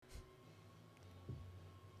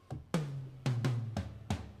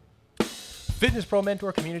Fitness Pro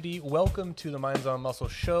Mentor community, welcome to the Minds on Muscle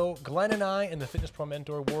show. Glenn and I in the Fitness Pro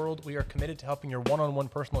Mentor world, we are committed to helping your one-on-one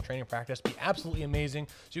personal training practice be absolutely amazing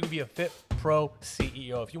so you can be a Fit Pro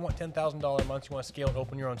CEO. If you want $10,000 a month, you want to scale and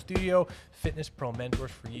open your own studio, Fitness Pro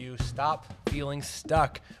Mentors for you. Stop feeling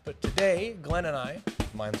stuck. But today, Glenn and I,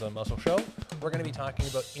 Minds on Muscle show, we're going to be talking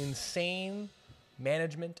about insane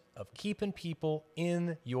management of keeping people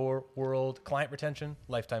in your world, client retention,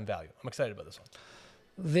 lifetime value. I'm excited about this one.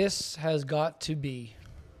 This has got to be,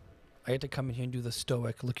 I had to come in here and do the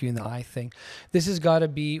stoic, look you in the eye thing. This has got to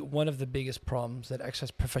be one of the biggest problems that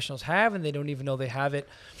exercise professionals have, and they don't even know they have it.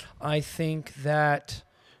 I think that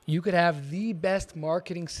you could have the best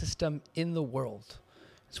marketing system in the world.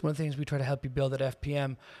 It's one of the things we try to help you build at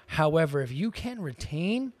FPM. However, if you can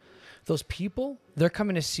retain those people, they're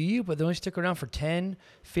coming to see you, but they only stick around for 10,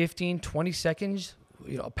 15, 20 seconds,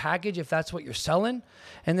 a package if that's what you're selling,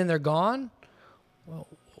 and then they're gone. Well,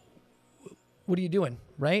 what are you doing,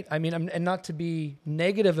 right? I mean, and not to be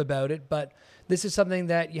negative about it, but this is something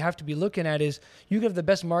that you have to be looking at is you can have the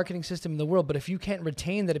best marketing system in the world, but if you can't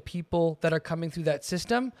retain the people that are coming through that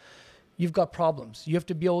system, you've got problems. You have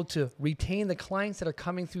to be able to retain the clients that are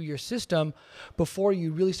coming through your system before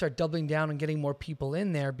you really start doubling down and getting more people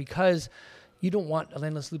in there, because you don't want an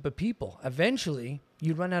endless loop of people. Eventually,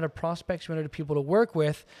 you run out of prospects, you run out of people to work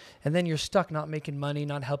with, and then you're stuck not making money,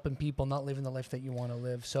 not helping people, not living the life that you want to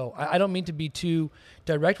live. So I don't mean to be too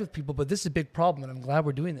direct with people, but this is a big problem, and I'm glad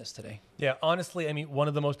we're doing this today. Yeah, honestly, I mean, one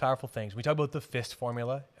of the most powerful things, we talk about the FIST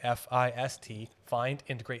formula, F-I-S-T, find,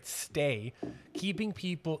 integrate, stay. Keeping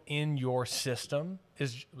people in your system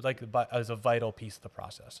is a vital piece of the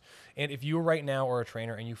process. And if you right now are a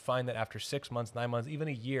trainer and you find that after 6 months, 9 months, even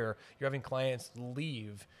a year, you're having clients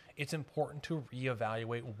leave, it's important to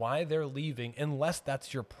reevaluate why they're leaving unless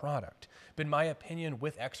that's your product. But in my opinion,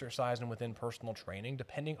 with exercise and within personal training,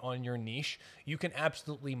 depending on your niche, you can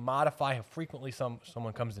absolutely modify how frequently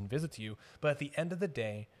someone comes and visits you. But at the end of the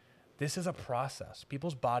day, this is a process.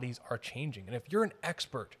 People's bodies are changing. And if you're an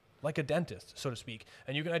expert, like a dentist, so to speak,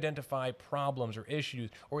 and you can identify problems or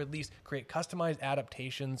issues, or at least create customized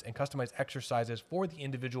adaptations and customized exercises for the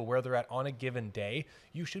individual where they're at on a given day,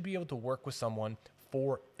 you should be able to work with someone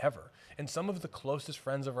forever. And some of the closest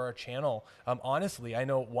friends of our channel, honestly, I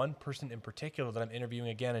know one person in particular that I'm interviewing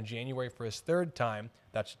again in January for his third time.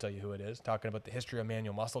 That should tell you who it is, talking about the history of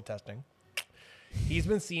manual muscle testing. He's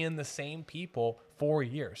been seeing the same people for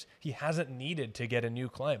years. He hasn't needed to get a new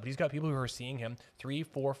client, but he's got people who are seeing him 3,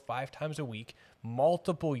 4, 5 times a week,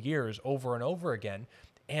 multiple years over and over again,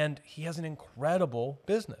 and he has an incredible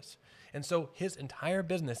business. And so his entire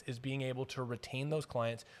business is being able to retain those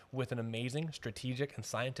clients with an amazing strategic and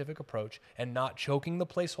scientific approach and not choking the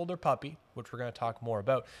placeholder puppy, which we're going to talk more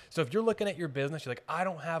about. So if you're looking at your business, you're like, I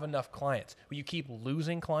don't have enough clients, but you keep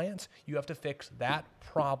losing clients, you have to fix that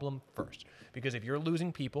problem first. Because if you're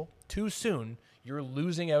losing people too soon, you're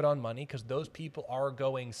losing out on money because those people are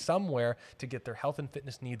going somewhere to get their health and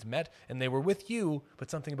fitness needs met, and they were with you,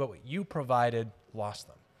 but something about what you provided lost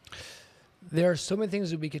them. There are so many things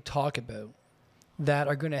that we could talk about that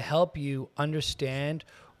are going to help you understand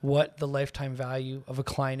what the lifetime value of a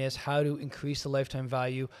client is, how to increase the lifetime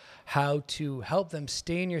value, how to help them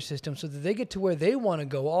stay in your system so that they get to where they want to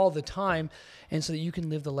go all the time, and so that you can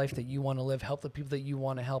live the life that you want to live, help the people that you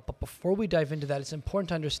want to help. But before we dive into that, it's important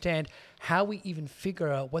to understand how we even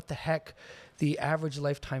figure out what the heck the average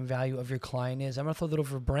lifetime value of your client is. I'm going to throw that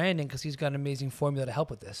over to Brandon because he's got an amazing formula to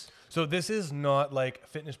help with this. So this is not like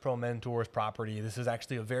Fitness Pro Mentors property. This is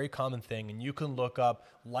actually a very common thing, and you can look up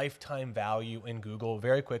lifetime value in Google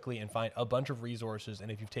very quickly and find a bunch of resources.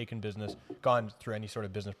 And if you've gone through any sort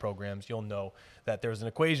of business programs, you'll know that there's an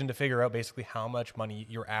equation to figure out basically how much money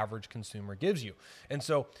your average consumer gives you. And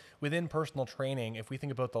so within personal training, if we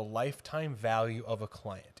think about the lifetime value of a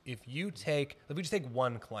client, if we just take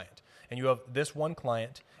one client, and you have this one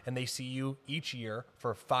client and they see you each year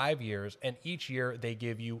for 5 years, and each year they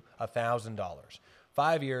give you $1,000.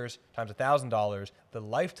 5 years times $1,000, the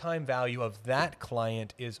lifetime value of that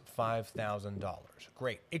client is $5,000.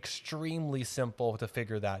 Great. Extremely simple to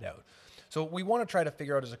figure that out. So what we want to try to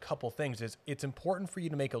figure out is a couple things. It's important for you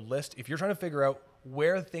to make a list. If you're trying to figure out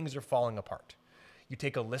where things are falling apart, you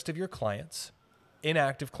take a list of your clients,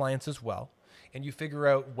 inactive clients as well, and you figure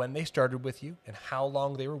out when they started with you and how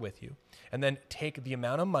long they were with you, and then take the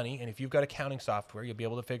amount of money, and if you've got accounting software, you'll be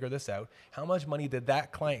able to figure this out. How much money did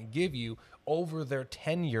that client give you over their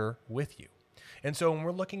tenure with you? And so when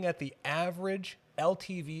we're looking at the average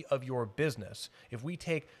LTV of your business, if we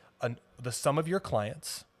take the sum of your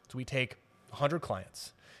clients, so we take 100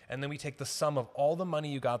 clients, and then we take the sum of all the money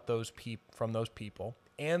you got from those people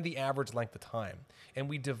and the average length of time, and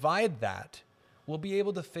we divide that we'll be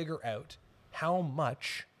able to figure out how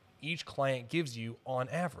much each client gives you on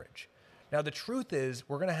average. Now, the truth is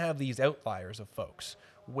we're going to have these outliers of folks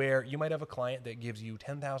where you might have a client that gives you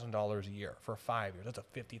 $10,000 a year for 5 years. That's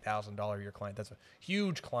a $50,000 a year client. That's a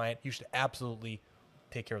huge client. You should absolutely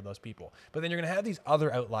take care of those people. But then you're going to have these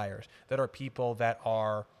other outliers that are people that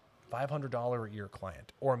are $500 a year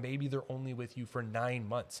client, or maybe they're only with you for 9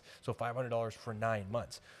 months. So $500 for 9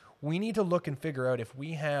 months. We need to look and figure out if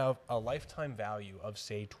we have a lifetime value of,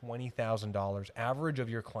 say, $20,000 average of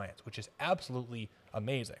your clients, which is absolutely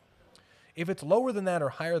amazing. If it's lower than that or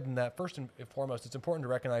higher than that, first and foremost, it's important to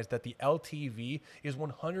recognize that the LTV is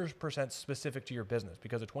 100% specific to your business,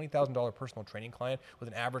 because a $20,000 personal training client with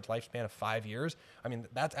an average lifespan of 5 years, I mean,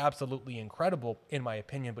 that's absolutely incredible in my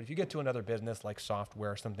opinion. But if you get to another business like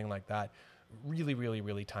software or something like that, really, really,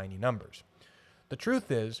 really tiny numbers. The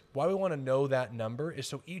truth is, why we want to know that number is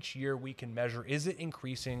so each year we can measure, is it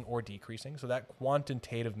increasing or decreasing? So that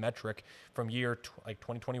quantitative metric from year like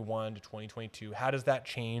 2021 to 2022, how does that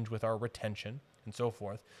change with our retention and so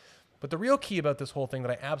forth? But the real key about this whole thing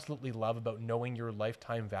that I absolutely love about knowing your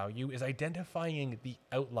lifetime value is identifying the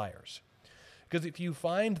outliers. Because if you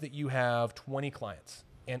find that you have 20 clients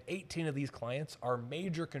and 18 of these clients are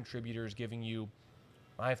major contributors giving you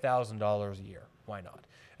 $5,000 a year, why not?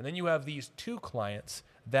 And then you have these 2 clients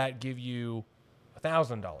that give you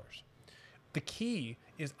 $1,000. The key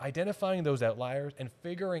is identifying those outliers and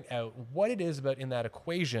figuring out what it is about in that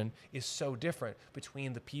equation is so different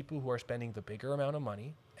between the people who are spending the bigger amount of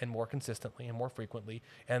money and more consistently and more frequently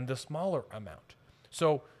and the smaller amount.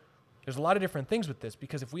 So there's a lot of different things with this,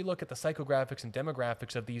 because if we look at the psychographics and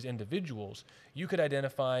demographics of these individuals, you could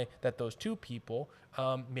identify that those 2 people,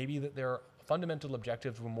 maybe that their fundamental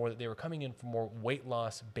objectives were more that they were coming in for more weight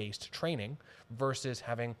loss based training versus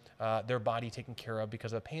having their body taken care of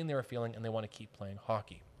because of the pain they were feeling and they want to keep playing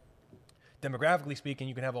hockey. Demographically speaking,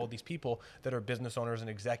 you can have all these people that are business owners and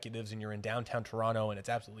executives, and you're in downtown Toronto and it's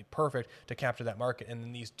absolutely perfect to capture that market. And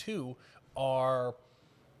then these 2 are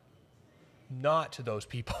not to those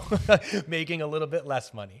people making a little bit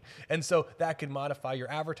less money. And so that could modify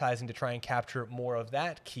your advertising to try and capture more of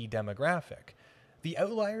that key demographic. The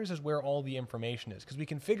outliers is where all the information is, because we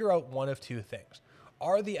can figure out one of 2 things.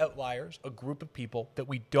 Are the outliers a group of people that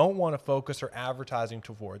we don't want to focus our advertising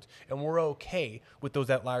towards, and we're okay with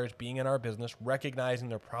those outliers being in our business, recognizing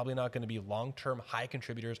they're probably not going to be long-term high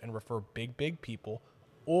contributors and refer big people?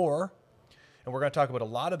 Or, and we're going to talk about a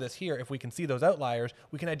lot of this here, if we can see those outliers,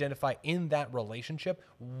 we can identify in that relationship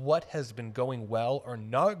what has been going well or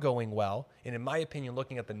not going well. And in my opinion,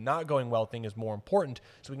 looking at the not going well thing is more important,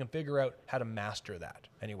 so we can figure out how to master that.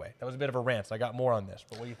 Anyway, that was a bit of a rant, so I got more on this,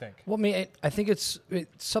 but what do you think? Well, I mean, I think it's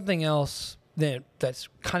something else that's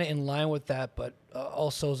kind of in line with that, but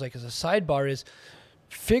also is like as a sidebar is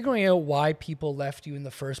figuring out why people left you in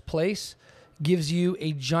the first place gives you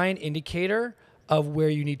a giant indicator of where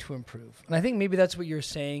you need to improve. And I think maybe that's what you're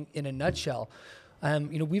saying in a nutshell.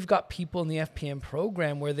 We've got people in the FPM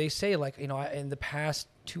program where they say, like, in the past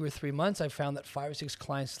 2 or 3 months, I found that 5 or 6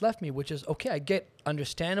 clients left me, which is okay. I get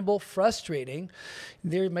understandable, frustrating.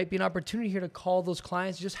 There might be an opportunity here to call those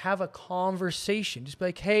clients, just have a conversation. Just be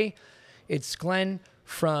like, hey, it's Glenn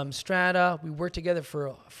from Strata. We worked together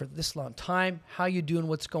for this long time. How you doing?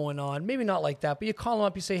 What's going on? Maybe not like that, but you call them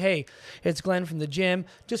up. You say, hey, it's Glenn from the gym.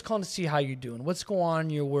 Just calling to see how you're doing. What's going on in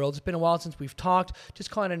your world? It's been a while since we've talked.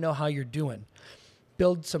 Just calling to know how you're doing.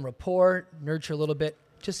 Build some rapport, nurture a little bit,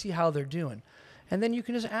 just see how they're doing. And then you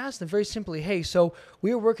can just ask them very simply, hey, so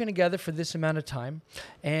we were working together for this amount of time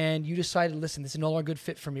and you decided, listen, this is no longer a good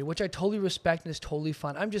fit for me, which I totally respect and is totally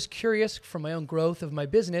fine. I'm just curious for my own growth of my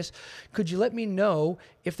business. Could you let me know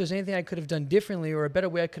if there's anything I could have done differently or a better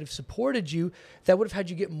way I could have supported you that would have had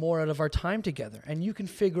you get more out of our time together? And you can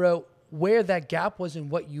figure out where that gap was in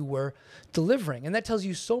what you were delivering. And that tells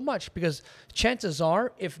you so much, because chances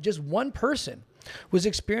are if just one person was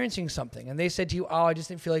experiencing something and they said to you, oh, I just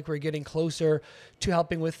didn't feel like we're getting closer to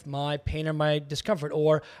helping with my pain or my discomfort,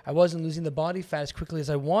 or I wasn't losing the body fat as quickly as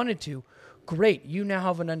I wanted to. Great. You now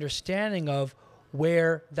have an understanding of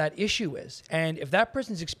where that issue is. And if that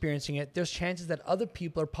person's experiencing it, there's chances that other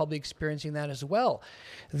people are probably experiencing that as well.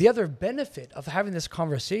 The other benefit of having this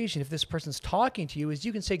conversation, if this person's talking to you, is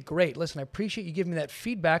you can say, great, listen, I appreciate you giving me that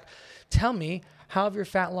feedback. Tell me, how have your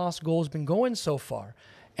fat loss goals been going so far?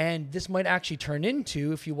 And this might actually turn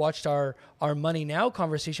into, if you watched our Money Now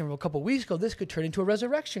conversation from a couple of weeks ago, this could turn into a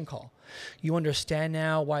resurrection call. You understand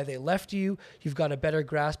now why they left you. You've got a better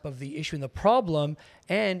grasp of the issue and the problem.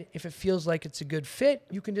 And if it feels like it's a good fit,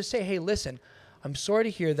 you can just say, hey, listen, I'm sorry to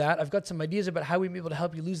hear that. I've got some ideas about how we'd be able to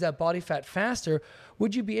help you lose that body fat faster.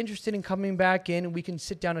 Would you be interested in coming back in and we can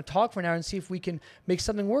sit down and talk for an hour and see if we can make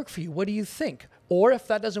something work for you? What do you think? Or if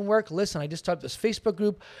that doesn't work, listen, I just started this Facebook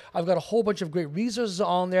group. I've got a whole bunch of great resources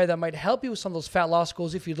on there that might help you with some of those fat loss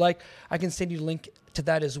goals. If you'd like, I can send you a link to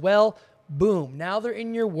that as well. Boom. Now they're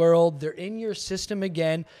in your world. They're in your system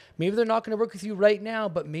again. Maybe they're not going to work with you right now,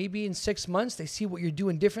 but maybe in 6 months, they see what you're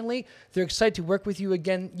doing differently. They're excited to work with you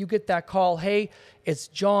again. You get that call. Hey, it's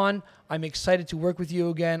John. I'm excited to work with you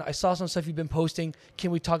again. I saw some stuff you've been posting.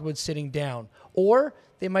 Can we talk about sitting down? Or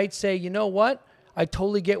they might say, you know what? I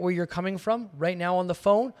totally get where you're coming from right now on the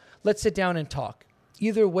phone. Let's sit down and talk.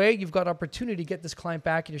 Either way, you've got opportunity to get this client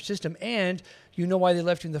back in your system, and you know why they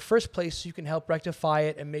left you in the first place, so you can help rectify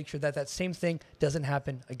it and make sure that that same thing doesn't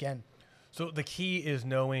happen again. So the key is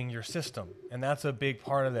knowing your system, and that's a big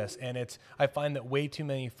part of this. And I find that way too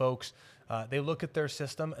many folks, they look at their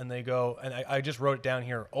system and they go, and I just wrote it down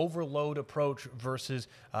here, overload approach versus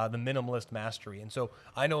the minimalist mastery. And so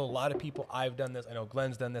I know a lot of people, I've done this, I know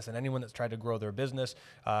Glenn's done this, and anyone that's tried to grow their business,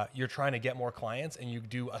 you're trying to get more clients and you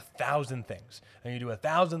do 1,000 things. And you do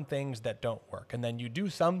 1,000 things that don't work. And then you do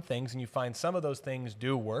some things and you find some of those things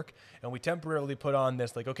do work. And we temporarily put on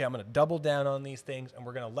this like, okay, I'm going to double down on these things and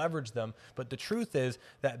we're going to leverage them. But the truth is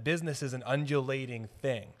that business is an undulating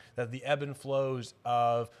thing, that the ebb and flows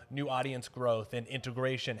of new audience growth and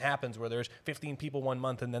integration happens where there's 15 people 1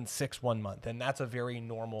 month and then 6 1 month. And that's a very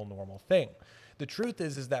normal thing. The truth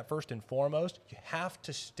is that first and foremost, you have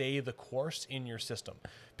to stay the course in your system.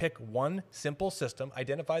 Pick one simple system,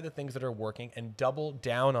 identify the things that are working, and double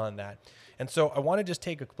down on that. And so I want to just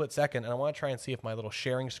take a split second, and I want to try and see if my little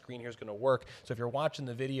sharing screen here is going to work. So if you're watching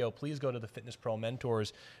the video, please go to the Fitness Pro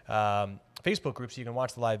Mentors Facebook group so you can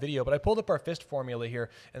watch the live video. But I pulled up our FIST formula here,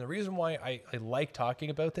 and the reason why I like talking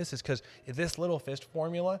about this is because this little FIST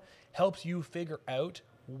formula helps you figure out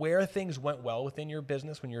where things went well within your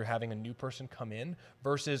business when you're having a new person come in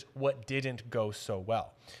versus what didn't go so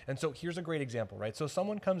well. And so here's a great example, right? So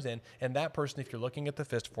someone comes in and that person, if you're looking at the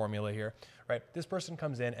FIST formula here, right? This person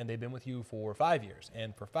comes in and they've been with you for 5 years.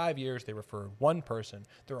 And for 5 years, they referred one person.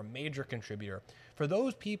 They're a major contributor. For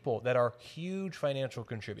those people that are huge financial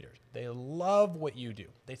contributors, they love what you do.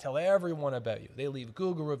 They tell everyone about you. They leave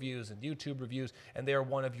Google reviews and YouTube reviews, and they are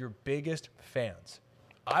one of your biggest fans.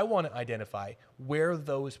 I want to identify where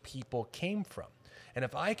those people came from. And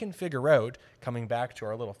if I can figure out, coming back to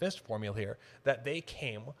our little FIST formula here, that they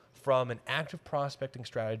came from an active prospecting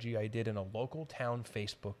strategy I did in a local town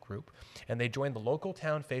Facebook group, and they joined the local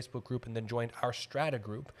town Facebook group and then joined our Strata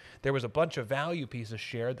group, there was a bunch of value pieces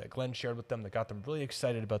shared that Glenn shared with them that got them really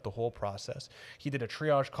excited about the whole process. He did a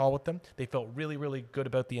triage call with them. They felt really good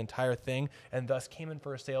about the entire thing, and thus came in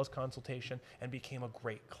for a sales consultation and became a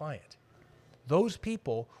great client. Those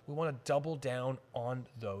people, we want to double down on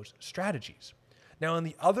those strategies. Now, on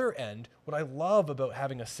the other end, what I love about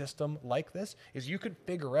having a system like this is you can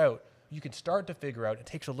start to figure out, it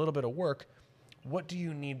takes a little bit of work, what do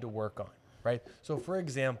you need to work on, right? So for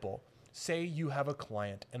example, say you have a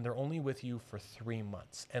client and they're only with you for 3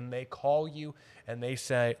 months and they call you and they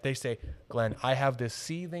say, Glenn, I have this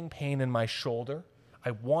seething pain in my shoulder.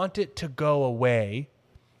 I want it to go away.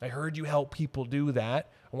 I heard you help people do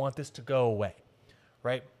that. I want this to go away,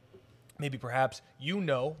 right? Maybe perhaps you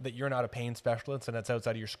know that you're not a pain specialist and that's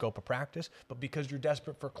outside of your scope of practice, but because you're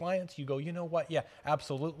desperate for clients, you go, you know what? Yeah,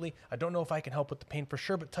 absolutely. I don't know if I can help with the pain for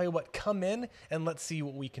sure, but tell you what, come in and let's see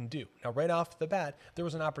what we can do. Now, right off the bat, there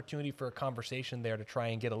was an opportunity for a conversation there to try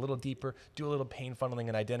and get a little deeper, do a little pain funneling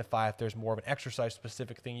and identify if there's more of an exercise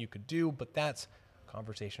specific thing you could do, but that's a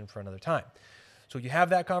conversation for another time. So you have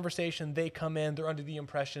that conversation, they come in, they're under the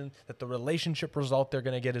impression that the relationship result they're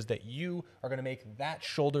going to get is that you are going to make that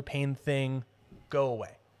shoulder pain thing go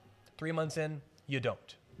away. 3 months in, you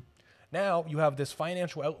don't. Now you have this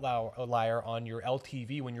financial outlier on your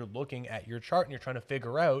LTV when you're looking at your chart and you're trying to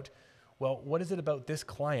figure out, well, what is it about this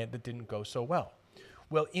client that didn't go so well?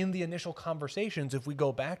 Well, in the initial conversations, if we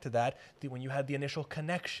go back to that, when you had the initial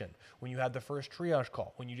connection, when you had the first triage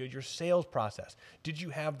call, when you did your sales process, did you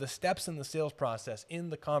have the steps in the sales process, in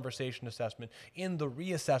the conversation assessment, in the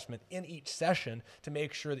reassessment, in each session to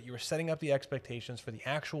make sure that you were setting up the expectations for the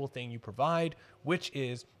actual thing you provide, which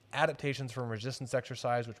is adaptations from resistance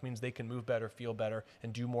exercise, which means they can move better, feel better,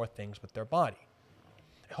 and do more things with their body.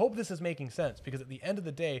 I hope this is making sense because at the end of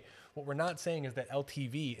the day, what we're not saying is that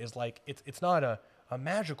LTV is like, it's not a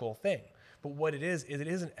magical thing. But what it is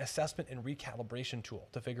an assessment and recalibration tool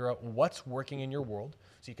to figure out what's working in your world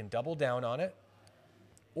so you can double down on it,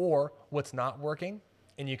 or what's not working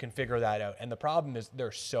and you can figure that out. And the problem is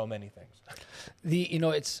there's so many things.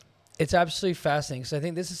 It's It's absolutely fascinating. So I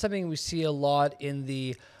think this is something we see a lot in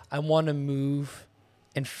the I want to move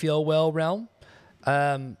and feel well realm.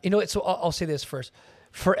 So I'll say this first.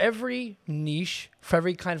 For every niche, for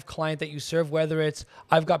every kind of client that you serve, whether it's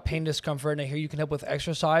I've got pain, discomfort, and I hear you can help with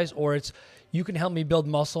exercise, or it's you can help me build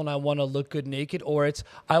muscle and I want to look good naked, or it's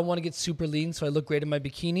I want to get super lean so I look great in my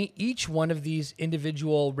bikini. Each one of these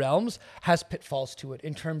individual realms has pitfalls to it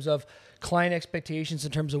in terms of client expectations,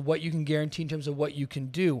 in terms of what you can guarantee, in terms of what you can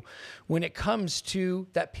do. When it comes to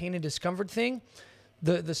that pain and discomfort thing,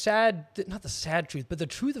 not the sad truth, but the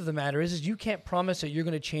truth of the matter is you can't promise that you're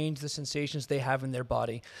going to change the sensations they have in their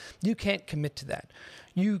body. You can't commit to that.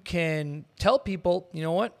 You can tell people, you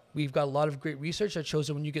know what? We've got a lot of great research that shows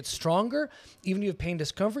that when you get stronger, even if you have pain,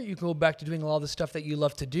 discomfort, you can go back to doing a lot of the stuff that you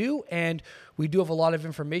love to do. And we do have a lot of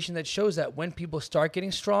information that shows that when people start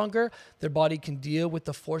getting stronger, their body can deal with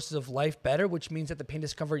the forces of life better, which means that the pain,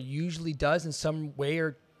 discomfort usually does in some way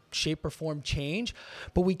or shape or form change,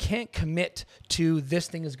 but we can't commit to this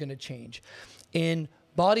thing is going to change. In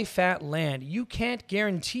body fat land, you can't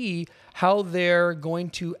guarantee how they're going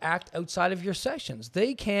to act outside of your sessions.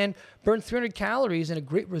 They can burn 300 calories in a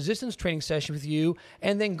great resistance training session with you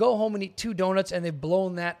and then go home and eat 2 donuts and they've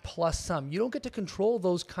blown that plus some. You don't get to control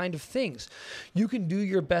those kind of things. You can do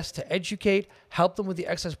your best to educate, help them with the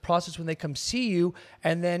exercise process when they come see you,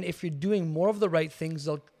 and then if you're doing more of the right things,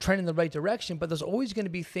 they'll trend in the right direction, but there's always going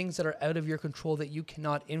to be things that are out of your control that you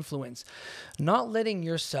cannot influence. Not letting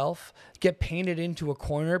yourself get painted into a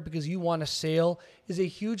corner because you want a sale is a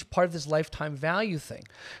huge part of this lifetime value thing.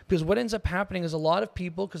 Because what ends up happening is a lot of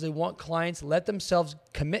people, because they want clients, let themselves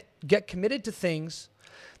get committed to things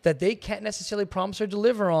that they can't necessarily promise or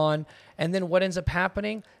deliver on. And then what ends up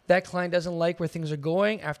happening, that client doesn't like where things are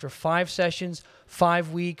going after 5 sessions,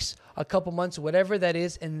 5 weeks, a couple months, whatever that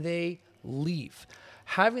is, and they leave.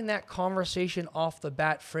 Having that conversation off the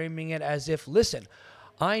bat, framing it as if, listen,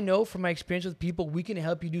 I know from my experience with people, we can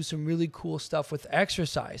help you do some really cool stuff with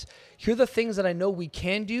exercise. Here are the things that I know we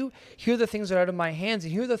can do. Here are the things that are out of my hands.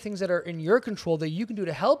 And here are the things that are in your control that you can do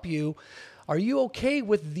to help you. Are you okay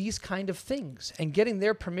with these kind of things? And getting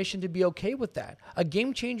their permission to be okay with that. A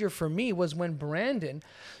game changer for me was when Brandon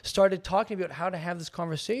started talking about how to have this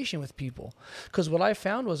conversation with people. Because what I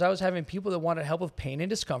found was I was having people that wanted help with pain and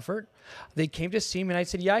discomfort. They came to see me and I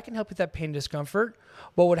said, yeah, I can help with that pain and discomfort.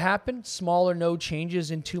 What would happen? Small or no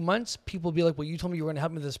changes in 2 months. People would be like, well, you told me you were going to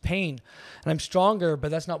help me with this pain. And I'm stronger,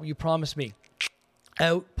 but that's not what you promised me.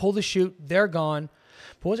 Out, pull the chute, they're gone.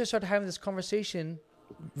 But once I started having this conversation,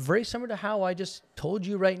 very similar to how I just told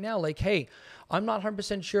you right now, like, hey, I'm not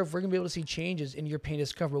 100% sure if we're going to be able to see changes in your pain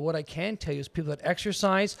discomfort. What I can tell you is people that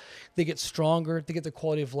exercise, they get stronger, they get their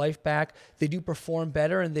quality of life back, they do perform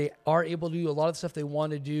better, and they are able to do a lot of the stuff they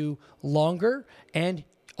want to do longer and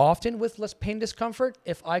often with less pain discomfort.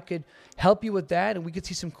 If I could help you with that and we could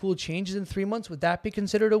see some cool changes in 3 months, would that be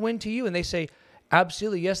considered a win to you? And they say,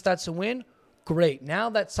 absolutely, yes, that's a win. Great.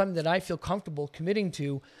 Now that's something that I feel comfortable committing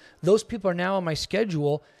to. Those people are now on my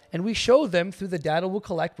schedule, and we show them through the data we'll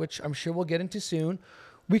collect, which I'm sure we'll get into soon.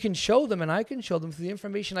 We can show them, and I can show them through the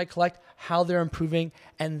information I collect how they're improving,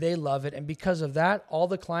 and they love it. And because of that, all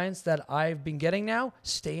the clients that I've been getting now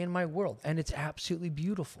stay in my world, and it's absolutely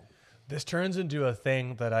beautiful. This turns into a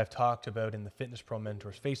thing that I've talked about in the Fitness Pro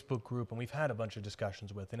Mentors Facebook group, and we've had a bunch of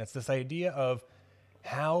discussions with, and it's this idea of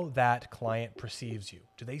how that client perceives you.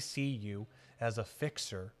 Do they see you as a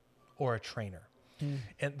fixer or a trainer?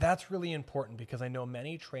 And that's really important because I know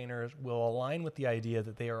many trainers will align with the idea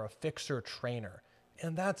that they are a fixer trainer,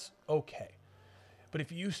 and that's okay. But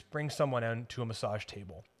if you bring someone into a massage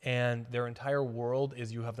table and their entire world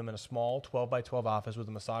is you have them in a small 12 by 12 office with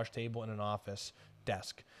a massage table and an office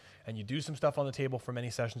desk, and you do some stuff on the table for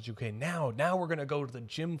many sessions, okay, now we're going to go to the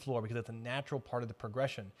gym floor because it's a natural part of the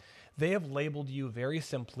progression. They have labeled you very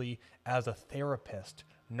simply as a therapist,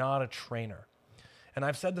 not a trainer. And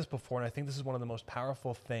I've said this before, and I think this is one of the most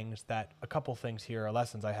powerful things that a couple things here are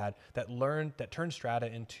lessons I had that turned Strata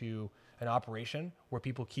into an operation where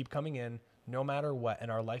people keep coming in no matter what, and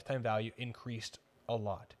our lifetime value increased a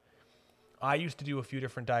lot. I used to do a few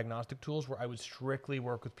different diagnostic tools where I would strictly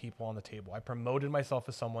work with people on the table. I promoted myself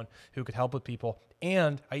as someone who could help with people,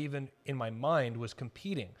 and I even, in my mind, was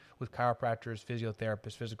competing with chiropractors,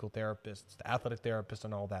 physiotherapists, physical therapists, athletic therapists,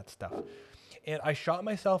 and all that stuff. And I shot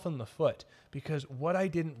myself in the foot because what I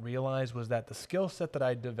didn't realize was that the skill set that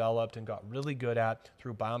I developed and got really good at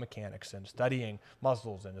through biomechanics and studying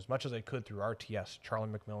muscles and as much as I could through RTS, Charlie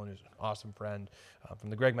McMillan, who's an awesome friend,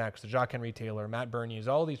 from the Greg Max, the Jacques Henry Taylor, Matt Bernier,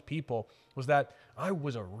 all these people, was that I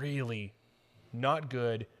was a really not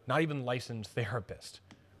good, not even licensed therapist,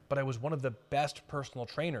 but I was one of the best personal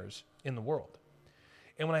trainers in the world.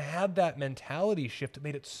 And when I had that mentality shift, it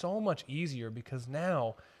made it so much easier because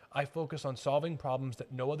now I focus on solving problems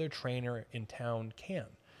that no other trainer in town can.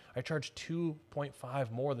 I charge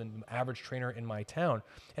 2.5 more than the average trainer in my town.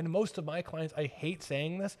 And most of my clients, I hate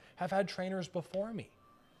saying this, have had trainers before me.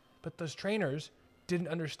 But those trainers didn't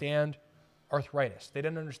understand arthritis. They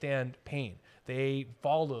didn't understand pain. They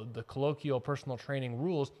followed the colloquial personal training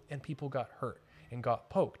rules and people got hurt and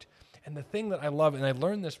got poked. And the thing that I love, and I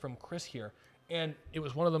learned this from Chris here, and it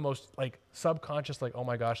was one of the most like subconscious, like, oh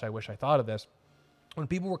my gosh, I wish I thought of this. When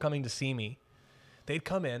people were coming to see me, they'd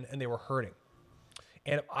come in and they were hurting.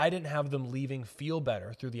 And if I didn't have them leaving feel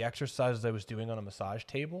better through the exercises I was doing on a massage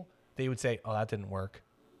table, they would say, oh, that didn't work.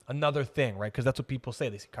 Another thing, right? Because that's what people say.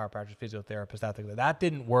 They see chiropractors, physiotherapists, that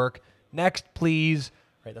didn't work. Next, please.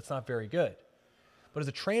 Right? That's not very good. But as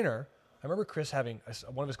a trainer, I remember Chris having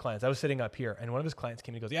one of his clients. I was sitting up here, and one of his clients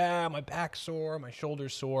came and he goes, yeah, my back's sore, my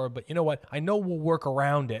shoulder's sore, but you know what? I know we'll work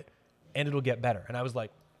around it, and it'll get better. And I was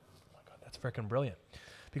like, oh my God, that's freaking brilliant.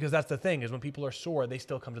 Because that's the thing, is when people are sore, they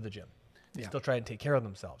still come to the gym. They still try and take care of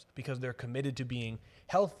themselves because they're committed to being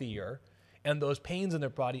healthier, and those pains in their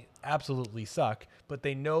body absolutely suck, but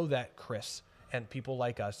they know that Chris and people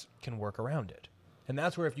like us can work around it. And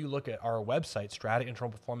that's where if you look at our website,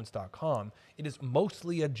 stratainternalperformance.com, it is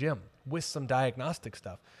mostly a gym with some diagnostic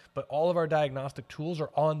stuff. But all of our diagnostic tools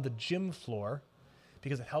are on the gym floor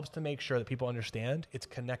because it helps to make sure that people understand it's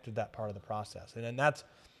connected to that part of the process. And then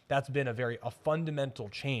that's been a fundamental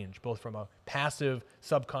change, both from a passive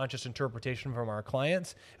subconscious interpretation from our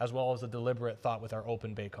clients, as well as a deliberate thought with our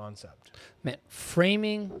open bay concept. Man,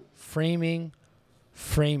 framing.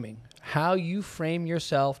 How you frame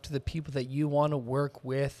yourself to the people that you want to work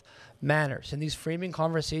with matters. And these framing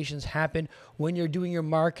conversations happen when you're doing your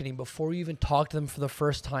marketing before you even talk to them for the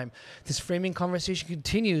first time. This framing conversation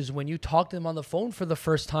continues when you talk to them on the phone for the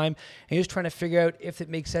first time and you're just trying to figure out if it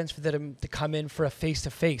makes sense for them to come in for a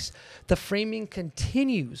face-to-face. The framing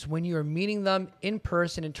continues when you are meeting them in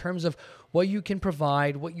person in terms of what you can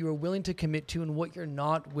provide, what you are willing to commit to, and what you're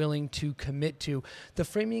not willing to commit to. The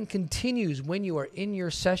framing continues when you are in your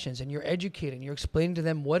sessions and you're educating, you're explaining to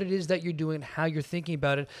them what it is that you're doing, how you're thinking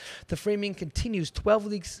about it. The framing continues 12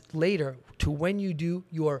 weeks later to when you do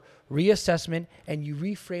your reassessment and you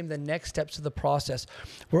reframe the next steps of the process.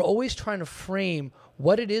 We're always trying to frame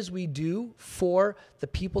what it is we do for the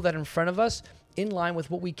people that are in front of us in line with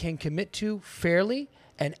what we can commit to fairly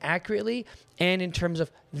and accurately, and in terms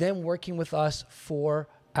of them working with us for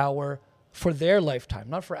their lifetime,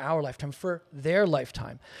 not for our lifetime, for their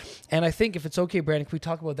lifetime. And I think if it's okay, Brandon, can we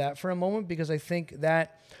talk about that for a moment? Because I think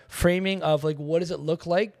that framing of like, what does it look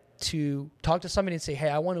like to talk to somebody and say, hey,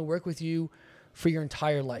 I want to work with you for your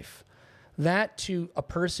entire life. That to a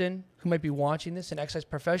person who might be watching this, an exercise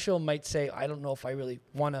professional might say, I don't know if I really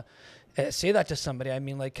want to say that to somebody. I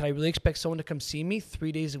mean, like, can I really expect someone to come see me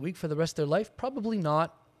 3 days a week for the rest of their life? Probably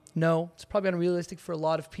not. No, it's probably unrealistic for a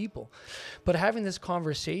lot of people. But having this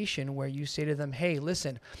conversation where you say to them, hey,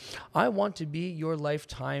 listen, I want to be your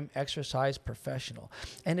lifetime exercise professional.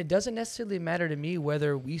 And it doesn't necessarily matter to me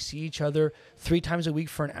whether we see each other 3 times a week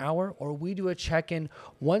for an hour or we do a check-in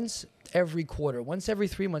once every quarter, once every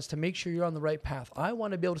 3 months to make sure you're on the right path. I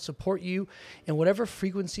want to be able to support you in whatever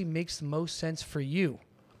frequency makes the most sense for you.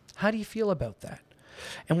 How do you feel about that?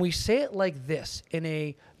 And we say it like this in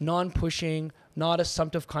a non-pushing, not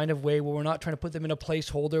assumptive kind of way where we're not trying to put them in a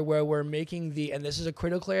placeholder where we're making and this is a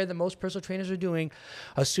critical area that most personal trainers are doing,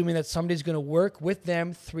 assuming that somebody's going to work with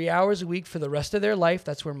them 3 hours a week for the rest of their life.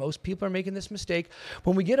 That's where most people are making this mistake.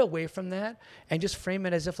 When we get away from that and just frame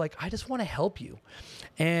it as if like, I just want to help you.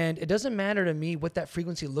 And it doesn't matter to me what that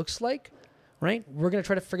frequency looks like, right? We're going to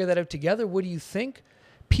try to figure that out together. What do you think?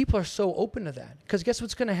 People are so open to that because guess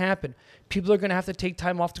what's going to happen? People are going to have to take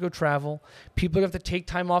time off to go travel. People are going to have to take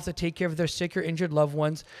time off to take care of their sick or injured loved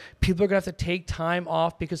ones. People are going to have to take time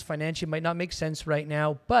off because financially it might not make sense right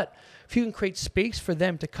now. But if you can create space for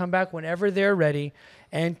them to come back whenever they're ready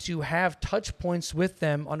and to have touch points with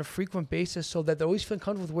them on a frequent basis so that they're always feeling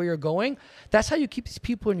comfortable with where you're going, that's how you keep these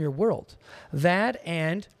people in your world. That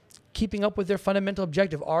and keeping up with their fundamental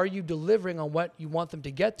objective. Are you delivering on what you want them to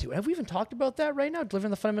get to? Have we even talked about that right now?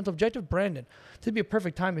 Delivering the fundamental objective? Brandon, this would be a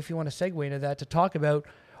perfect time if you want to segue into that to talk about,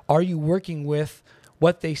 are you working with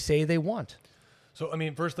what they say they want? So, I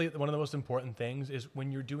mean, firstly, one of the most important things is when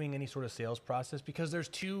you're doing any sort of sales process, because there's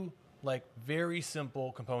two like very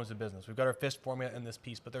simple components of business. We've got our FIST formula in this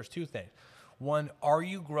piece, but there's two things. One, are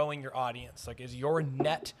you growing your audience? Like, is your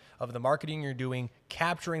net of the marketing you're doing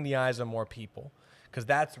capturing the eyes of more people? Because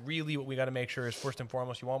that's really what we got to make sure is first and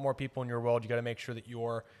foremost. You want more people in your world. You got to make sure that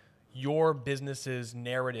your business's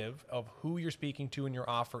narrative of who you're speaking to and your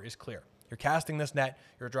offer is clear. You're casting this net,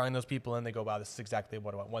 you're drawing those people in, they go, wow, this is exactly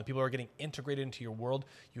what I want. When people are getting integrated into your world,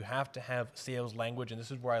 you have to have sales language. And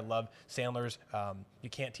this is where I love Sandler's You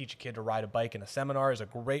Can't Teach a Kid to Ride a Bike in a Seminar is a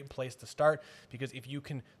great place to start, because if you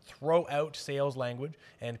can throw out sales language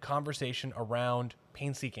and conversation around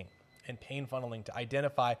pain seeking and pain funneling to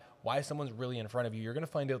identify why someone's really in front of you, you're going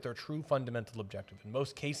to find out their true fundamental objective. In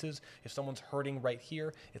most cases, if someone's hurting right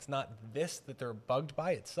here, it's not this that they're bugged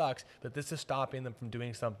by, it sucks, but this is stopping them from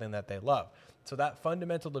doing something that they love. So that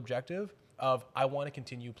fundamental objective of, I want to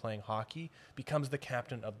continue playing hockey, becomes the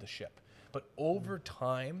captain of the ship. But over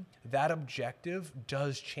time, that objective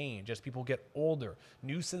does change as people get older.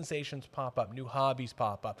 New sensations pop up, new hobbies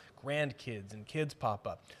pop up, grandkids and kids pop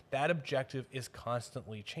up. That objective is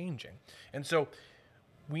constantly changing. And so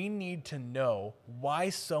we need to know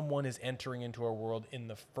why someone is entering into our world in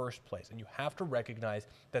the first place. And you have to recognize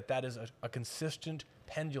that that is a consistent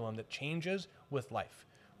pendulum that changes with life,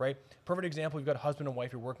 right? Perfect example, you've got a husband and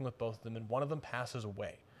wife, you're working with both of them, and one of them passes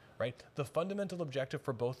away. Right? The fundamental objective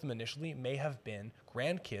for both of them initially may have been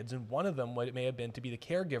grandkids, and one of them may have been to be the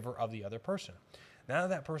caregiver of the other person. Now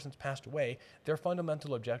that person's passed away, their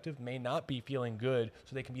fundamental objective may not be feeling good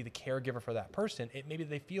so they can be the caregiver for that person. It may be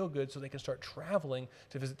they feel good so they can start traveling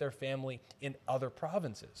to visit their family in other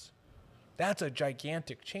provinces. That's a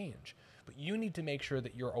gigantic change. But you need to make sure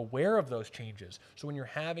that you're aware of those changes. So when you're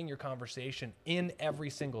having your conversation in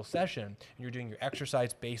every single session, and you're doing your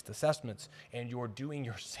exercise-based assessments, and you're doing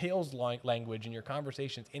your sales language and your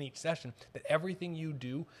conversations in each session, that everything you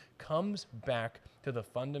do comes back to the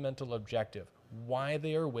fundamental objective, why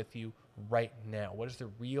they are with you right now. What is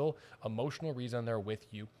the real emotional reason they're with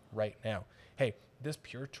you right now? Hey, this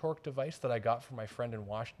Pure Torque device that I got from my friend in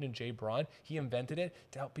Washington, Jay Braun, he invented it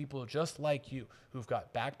to help people just like you who've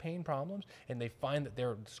got back pain problems, and they find that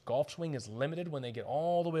their golf swing is limited when they get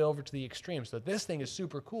all the way over to the extreme. So this thing is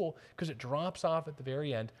super cool because it drops off at the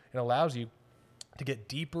very end and allows you to get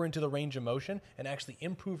deeper into the range of motion and actually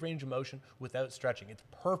improve range of motion without stretching. It's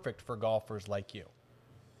perfect for golfers like you.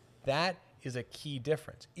 That is a key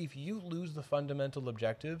difference. If you lose the fundamental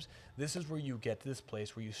objectives, this is where you get to this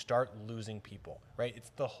place where you start losing people, right? It's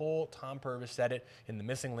the whole, Tom Purvis said it in the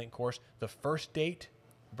Missing Link course, the first date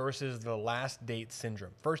versus the last date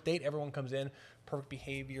syndrome. First date, everyone comes in, perfect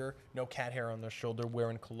behavior, no cat hair on their shoulder,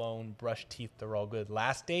 wearing cologne, brush teeth, they're all good.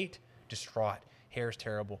 Last date, distraught, hair's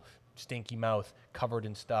terrible, stinky mouth, covered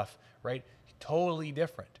in stuff, right? Totally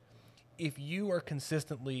different. If you are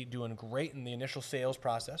consistently doing great in the initial sales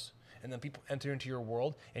process, and then people enter into your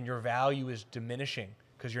world and your value is diminishing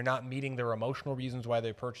because you're not meeting their emotional reasons why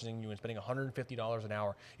they're purchasing you and spending $150 an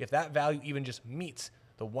hour, if that value even just meets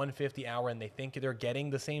the $150 hour and they think they're getting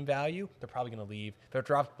the same value, they're probably going to leave. If it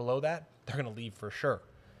drops below that, they're going to leave for sure.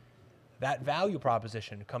 That value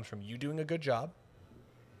proposition comes from you doing a good job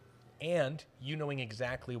and you knowing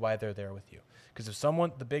exactly why they're there with you. Because if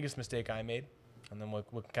someone, the biggest mistake I made, and then we'll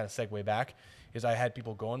kind of segue back, is I had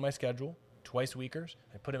people go in my schedule twice weekers.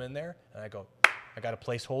 I put them in there and I go, I got a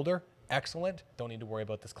placeholder. Excellent. Don't need to worry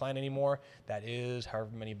about this client anymore. That is however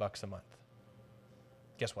many bucks a month.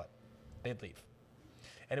 Guess what? They'd leave.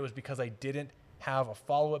 And it was because I didn't have a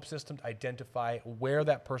follow-up system to identify where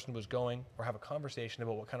that person was going or have a conversation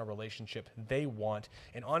about what kind of relationship they want.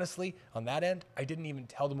 And honestly, on that end, I didn't even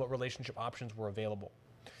tell them what relationship options were available.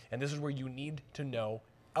 And this is where you need to know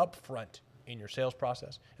upfront in your sales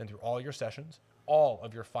process and through all your sessions, all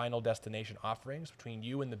of your final destination offerings between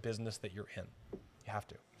you and the business that you're in. You have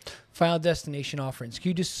to. Final destination offerings. Can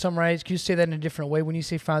you just summarize? Can you say that in a different way? When you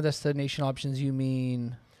say final destination options, you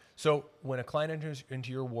mean? So when a client enters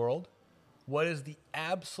into your world, what is the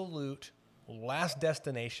absolute last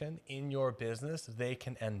destination in your business they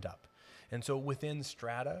can end up? And so within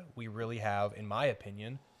Strata, we really have, in my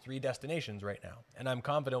opinion, 3 destinations right now. And I'm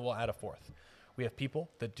confident we'll add a 4th. We have people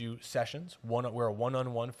that do sessions. We're a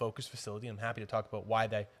one-on-one focused facility. I'm happy to talk about why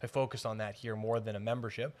I focus on that here more than a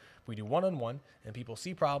membership. We do one-on-one, and people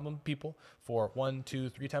see people for 1, 2,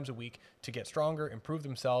 3 times a week to get stronger, improve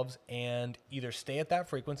themselves, and either stay at that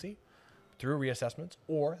frequency through reassessments,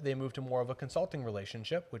 or they move to more of a consulting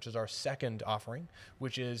relationship, which is our second offering,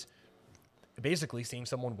 which is basically seeing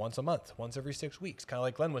someone once a month, once every 6 weeks, kind of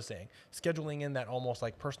like Glenn was saying, scheduling in that almost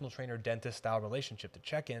like personal trainer dentist style relationship to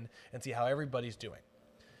check in and see how everybody's doing.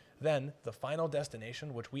 Then the final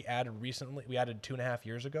destination, which we added recently, we added 2.5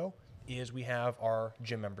 years ago, is we have our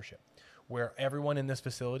gym membership, where everyone in this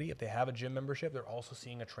facility, if they have a gym membership, they're also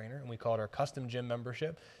seeing a trainer, and we call it our custom gym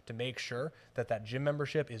membership to make sure that that gym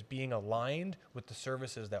membership is being aligned with the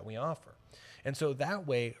services that we offer. And so that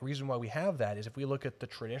way, the reason why we have that is if we look at the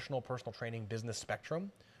traditional personal training business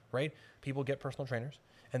spectrum, right? People get personal trainers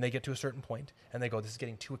and they get to a certain point and they go, this is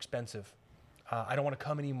getting too expensive I don't want to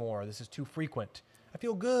come anymore. This is too frequent. I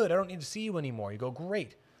feel good. I don't need to see you anymore. You go,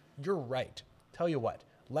 great. You're right. Tell you what,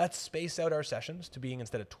 let's space out our sessions to being,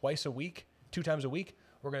 instead of twice a week, 2 times a week,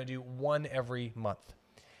 we're going to do 1 every month.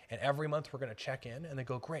 And every month we're going to check in and they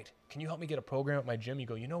go, great. Can you help me get a program at my gym? You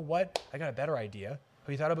go, you know what? I got a better idea. Have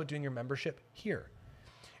you thought about doing your membership here?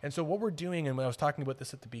 And so what we're doing, and when I was talking about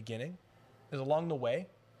this at the beginning, is along the way,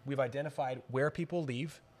 we've identified where people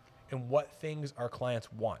leave and what things our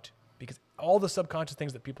clients want. Because all the subconscious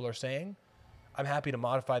things that people are saying, I'm happy to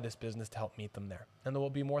modify this business to help meet them there. And there will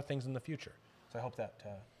be more things in the future. So I hope that,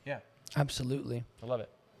 yeah. Absolutely. I love it.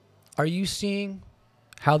 Are you seeing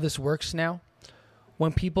how this works now?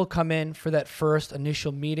 When people come in for that first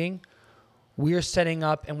initial meeting, we are setting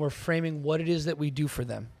up and we're framing what it is that we do for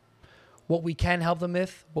them. What we can help them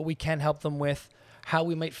with, what we can help them with, how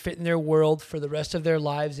we might fit in their world for the rest of their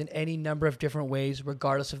lives in any number of different ways,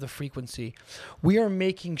 regardless of the frequency. We are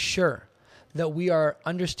making sure that we are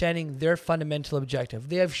understanding their fundamental objective.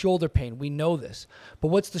 They have shoulder pain. We know this. But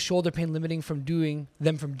what's the shoulder pain limiting from doing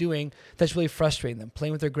that's really frustrating them?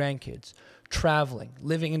 Playing with their grandkids, traveling,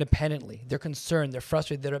 living independently. They're concerned, they're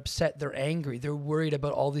frustrated, they're upset, they're angry, they're worried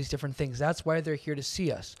about all these different things. That's why they're here to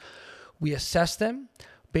see us. We assess them.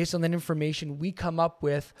 Based on that information, we come up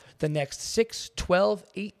with the next 6, 12,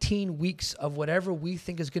 18 weeks of whatever we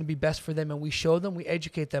think is going to be best for them, and we show them, we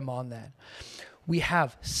educate them on that. We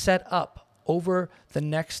have set up over the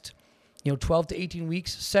next 12 to 18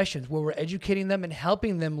 weeks sessions where we're educating them and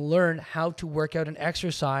helping them learn how to work out and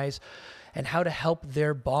exercise and how to help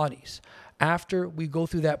their bodies. After we go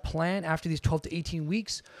through that plan, after these 12 to 18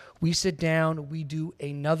 weeks, we sit down, we do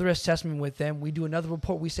another assessment with them, we do another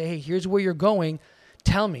report, we say, hey, here's where you're going.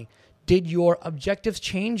 Tell me, did your objectives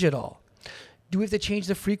change at all? Do we have to change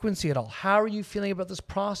the frequency at all? How are you feeling about this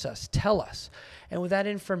process? Tell us. And with that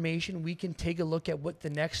information, we can take a look at what the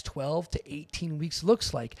next 12 to 18 weeks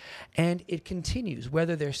looks like. And it continues,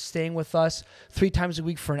 whether they're staying with us 3 times a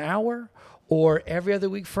week for an hour, or every other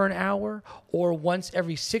week for an hour, or once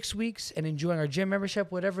every 6 weeks and enjoying our gym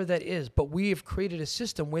membership, whatever that is. But we have created a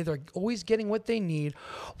system where they're always getting what they need.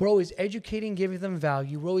 We're always educating, giving them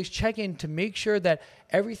value. We're always checking to make sure that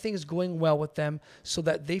everything is going well with them so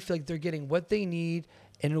that they feel like they're getting what they need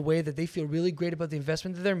in a way that they feel really great about the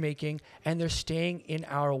investment that they're making, and they're staying in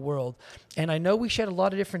our world. And I know we shared a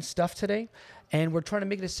lot of different stuff today, and we're trying to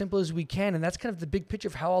make it as simple as we can, and that's kind of the big picture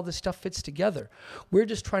of how all this stuff fits together. We're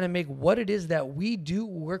just trying to make what it is that we do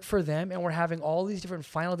work for them, and we're having all these different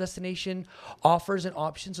final destination offers and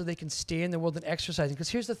options so they can stay in their world and exercising. Because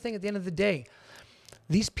here's the thing, at the end of the day,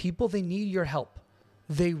 these people, they need your help.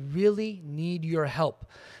 They really need your help.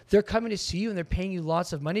 They're coming to see you and they're paying you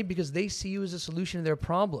lots of money because they see you as a solution to their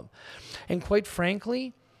problem. And quite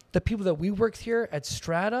frankly, the people that we work here at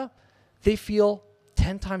Strata, they feel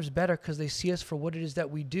 10 times better because they see us for what it is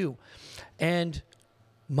that we do. And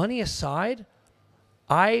money aside,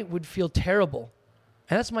 I would feel terrible.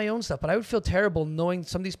 And that's my own stuff, but I would feel terrible knowing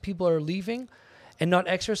some of these people are leaving and not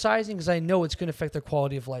exercising because I know it's going to affect their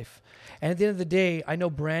quality of life. And at the end of the day, I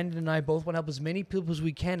know Brandon and I both want to help as many people as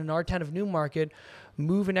we can in our town of Newmarket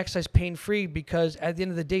move and exercise pain-free, because at the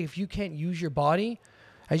end of the day, if you can't use your body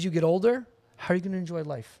as you get older, how are you going to enjoy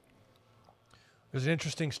life? There's an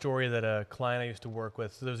interesting story that a client I used to work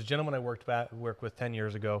with. So there was a gentleman I worked with 10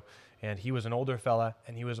 years ago, and he was an older fella,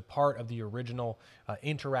 and he was a part of the original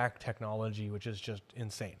Interact technology, which is just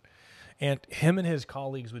insane. And him and his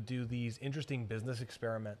colleagues would do these interesting business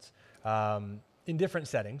experiments in different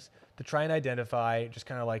settings to try and identify just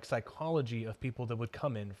kind of like psychology of people that would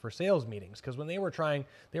come in for sales meetings. Because when they were trying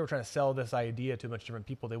to sell this idea to a bunch of different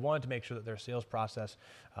people, they wanted to make sure that their sales process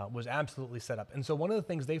was absolutely set up. And so one of the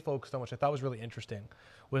things they focused on, which I thought was really interesting,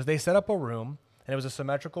 was they set up a room, and it was a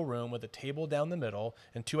symmetrical room with a table down the middle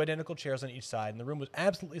and 2 identical chairs on each side. And the room was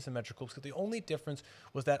absolutely symmetrical because the only difference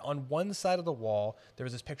was that on one side of the wall, there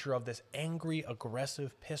was this picture of this angry,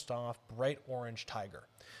 aggressive, pissed off, bright orange tiger.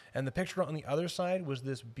 And the picture on the other side was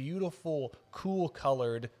this beautiful, cool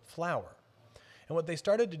colored flower. And what they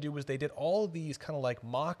started to do was they did all of these kind of like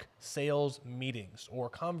mock sales meetings or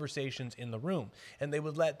conversations in the room. And they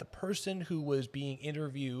would let the person who was being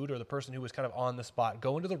interviewed or the person who was kind of on the spot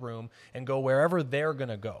go into the room and go wherever they're going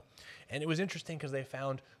to go. And it was interesting because they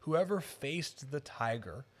found whoever faced the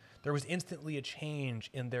tiger, there was instantly a change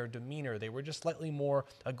in their demeanor. They were just slightly more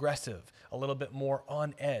aggressive, a little bit more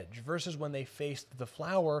on edge, versus when they faced the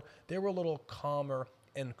flower, they were a little calmer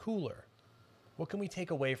and cooler. What can we take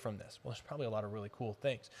away from this? Well, there's probably a lot of really cool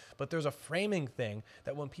things, but there's a framing thing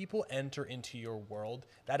that when people enter into your world,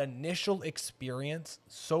 that initial experience,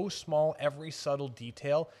 so small, every subtle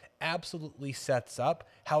detail absolutely sets up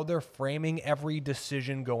how they're framing every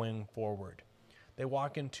decision going forward. They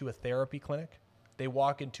walk into a therapy clinic. They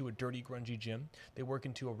walk into a dirty, grungy gym. They work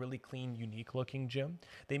into a really clean, unique-looking gym.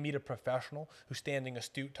 They meet a professional who's standing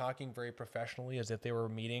astute, talking very professionally as if they were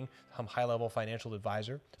meeting some high-level financial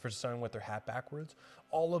advisor for someone with their hat backwards.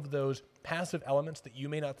 All of those passive elements that you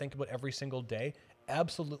may not think about every single day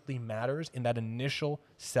absolutely matters in that initial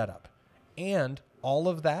setup. And all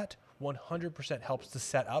of that 100% helps to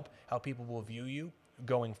set up how people will view you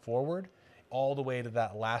going forward, all the way to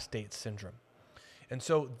that last date syndrome. And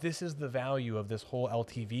so this is the value of this whole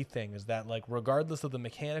LTV thing, is that like regardless of the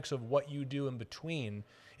mechanics of what you do in between,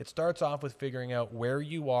 it starts off with figuring out where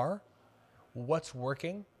you are, what's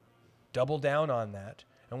working, double down on that,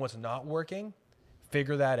 and what's not working,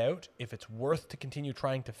 figure that out if it's worth to continue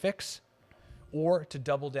trying to fix or to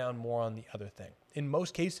double down more on the other thing. In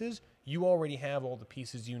most cases, you already have all the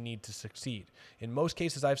pieces you need to succeed. In most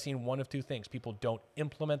cases, I've seen one of two things. People don't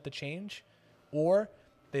implement the change, or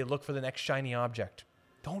they look for the next shiny object.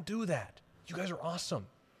 Don't do that. You guys are awesome.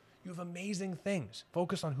 You have amazing things.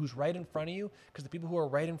 Focus on who's right in front of you, because the people who are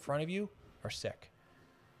right in front of you are sick.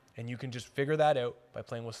 And you can just figure that out by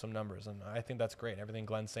playing with some numbers. And I think that's great. Everything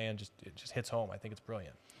Glenn's saying just hits home. I think it's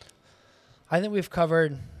brilliant. I think we've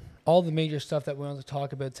covered all the major stuff that we want to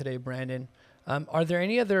talk about today, Brandon. Are there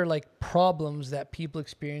any other like problems that people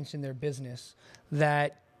experience in their business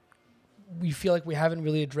that we feel like we haven't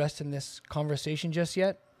really addressed in this conversation just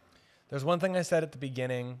yet? There's one thing I said at the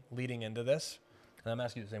beginning leading into this, and I'm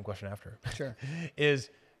asking you the same question after. Sure. Is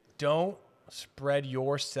don't spread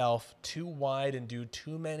yourself too wide and do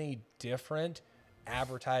too many different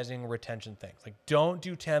advertising retention things. Like don't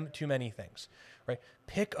do too many things, right?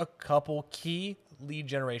 Pick a couple key lead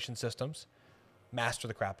generation systems, master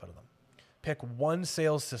the crap out of them. Pick one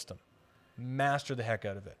sales system, master the heck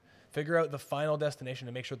out of it. Figure out the final destination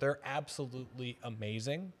and make sure they're absolutely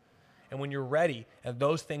amazing. And when you're ready, and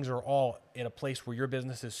those things are all in a place where your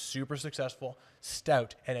business is super successful,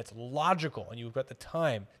 stout, and it's logical, and you've got the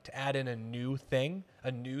time to add in a new thing,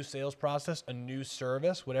 a new sales process, a new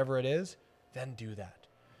service, whatever it is, then do that.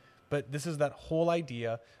 But this is that whole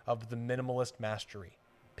idea of the minimalist mastery.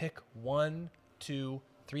 Pick 1, 2,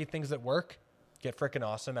 3 things that work, get freaking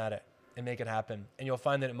awesome at it, and make it happen. And you'll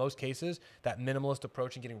find that in most cases, that minimalist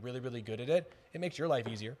approach and getting really, really good at it, it makes your life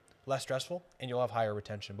easier, less stressful, and you'll have higher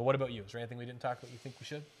retention. But what about you? Is there anything we didn't talk about you think we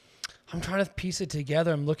should? I'm trying to piece it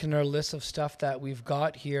together. I'm looking at our list of stuff that we've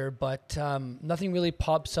got here, but nothing really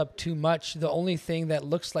pops up too much. The only thing that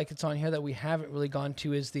looks like it's on here that we haven't really gone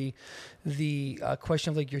to is the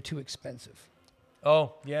question of like, you're too expensive.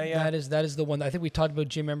 Oh, yeah. That is the one. I think we talked about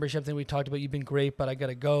gym membership. Then we talked about you've been great, but I got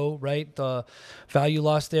to go, right? The value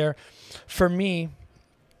loss there. For me,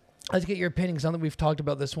 let's get your opinion, because I don't think we've talked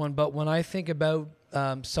about this one, but when I think about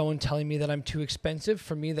someone telling me that I'm too expensive,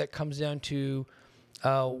 for me that comes down to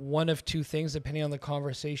one of two things, depending on the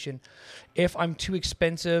conversation. If I'm too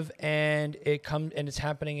expensive and it's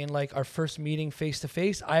happening in like our first meeting face to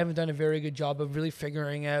face, I haven't done a very good job of really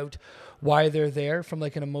figuring out why they're there from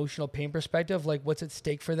like an emotional pain perspective, like what's at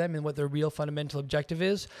stake for them and what their real fundamental objective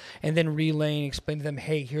is, and then relaying, explain to them,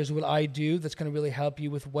 hey, here's what I do that's going to really help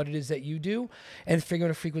you with what it is that you do, and figure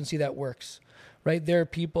out a frequency that works, right? There are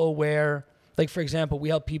people where, like, for example, we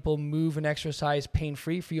help people move and exercise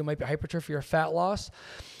pain-free. For you, it might be hypertrophy or fat loss.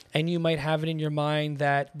 And you might have it in your mind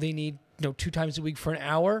that they need 2 times a week for an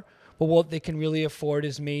hour. But what they can really afford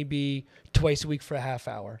is maybe twice a week for a half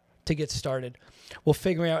hour to get started. Well,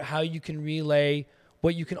 figuring out how you can relay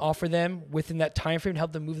what you can offer them within that time frame to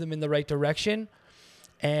help them move them in the right direction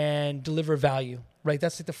and deliver value, right?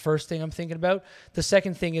 That's like the first thing I'm thinking about. The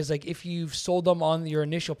second thing is like if you've sold them on your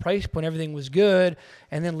initial price point, everything was good,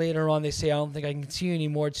 and then later on they say, I don't think I can see you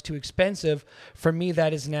anymore, it's too expensive. For me,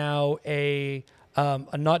 that is now a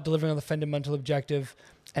not delivering on the fundamental objective.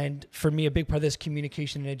 And for me, a big part of this is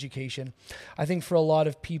communication and education. I think for a lot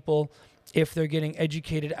of people, if they're getting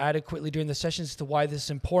educated adequately during the sessions as to why this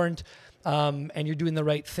is important, and you're doing the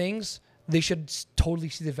right things, they should totally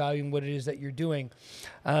see the value in what it is that you're doing.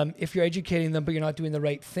 If you're educating them, but you're not doing the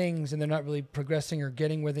right things and they're not really progressing or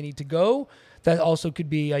getting where they need to go, that also could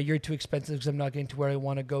be you're too expensive because I'm not getting to where I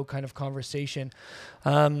want to go kind of conversation.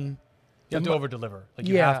 You have to over-deliver. Like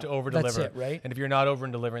you have to over-deliver. That's it, right? And if you're not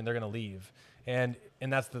over-delivering, they're going to leave. And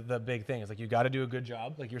that's the big thing. Is like you got to do a good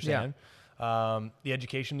job, like you're saying. Yeah. The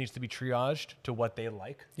education needs to be triaged to what they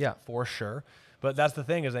like, for sure. But that's the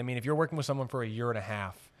thing is, I mean, if you're working with someone for a year and a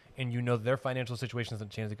half, and you know their financial situation doesn't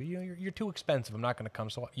change, they go, you're too expensive, I'm not going to come.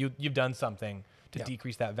 So you've done something to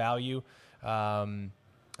decrease that value. And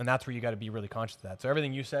that's where you got to be really conscious of that. So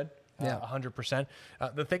everything you said, 100%.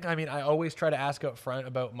 The thing, I mean, I always try to ask up front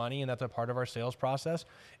about money, and that's a part of our sales process.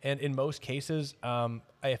 And in most cases,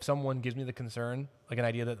 if someone gives me the concern, like an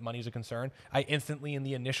idea that money is a concern, I instantly in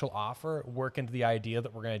the initial offer work into the idea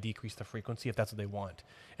that we're going to decrease the frequency if that's what they want,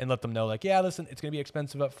 and let them know like, yeah, listen, it's going to be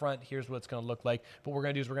expensive up front. Here's what it's going to look like. But what we're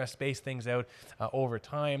going to do is we're going to space things out over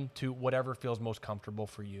time to whatever feels most comfortable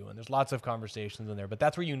for you. And there's lots of conversations in there, but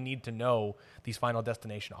that's where you need to know these final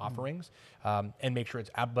destination offerings and make sure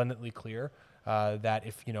it's abundantly clear. That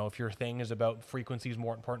if your thing is about frequency is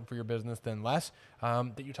more important for your business than less,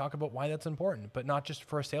 that you talk about why that's important, but not just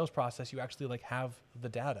for a sales process. You actually like have the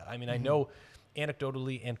data. I mean, I know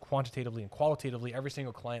anecdotally and quantitatively and qualitatively, every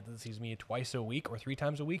single client that sees me twice a week or 3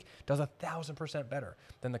 times a week does 1,000% better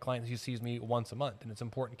than the client who sees me once a month. And it's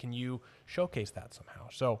important. Can you showcase that somehow?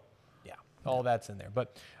 So yeah, all that's in there.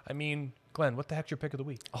 But I mean, Glenn, what the heck's your pick of the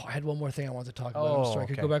week? Oh, I had one more thing I wanted to talk about. So I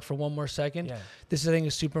could go back for one more second. Yeah. This, I think,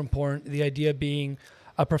 is super important. The idea being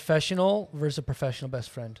a professional versus a professional best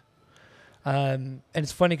friend. And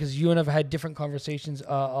it's funny because you and I have had different conversations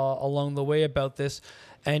along the way about this.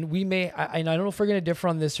 And we may, and I don't know if we're going to differ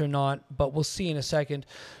on this or not, but we'll see in a second.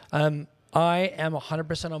 I am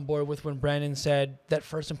 100% on board with when Brandon said that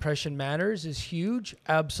first impression matters is huge.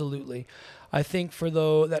 Absolutely. I think for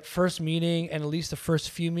that first meeting and at least the first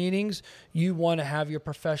few meetings, you want to have your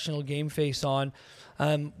professional game face on.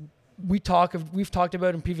 We've talked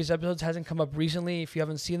about in previous episodes, hasn't come up recently. If you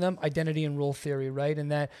haven't seen them, identity and role theory, right?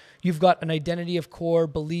 And that you've got an identity of core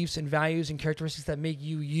beliefs and values and characteristics that make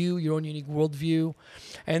you, your own unique worldview.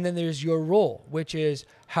 And then there's your role, which is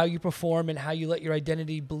how you perform and how you let your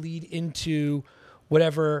identity bleed into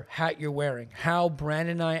whatever hat you're wearing. How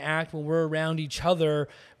Brandon and I act when we're around each other,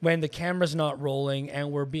 when the camera's not rolling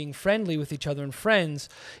and we're being friendly with each other and friends,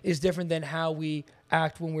 is different than how we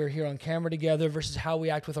act when we're here on camera together versus how we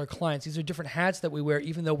act with our clients. These are different hats that we wear,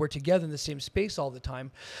 even though we're together in the same space all the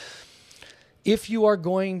time. If you are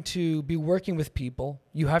going to be working with people,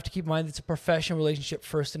 you have to keep in mind that it's a professional relationship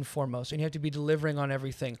first and foremost, and you have to be delivering on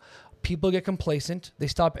everything. People get complacent. They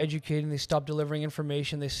stop educating. They stop delivering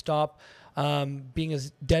information. They stop being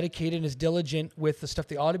as dedicated and as diligent with the stuff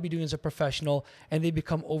they ought to be doing as a professional, and they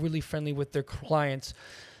become overly friendly with their clients.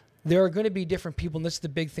 There are going to be different people, and this is the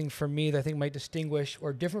big thing for me that I think might distinguish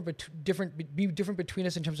or be different between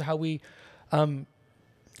us in terms of how we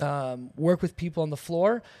work with people on the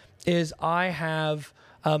floor. Is I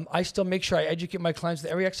still make sure I educate my clients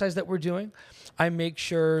with every exercise that we're doing. I make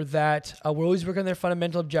sure that we're always working on their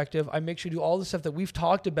fundamental objective. I make sure to do all the stuff that we've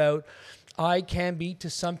talked about. I can be, to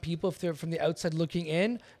some people, if they're from the outside looking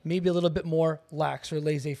in, maybe a little bit more lax or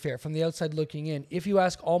laissez-faire from the outside looking in. If you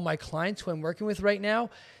ask all my clients who I'm working with right now,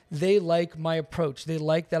 they like my approach. They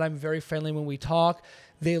like that I'm very friendly when we talk.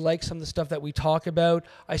 They like some of the stuff that we talk about.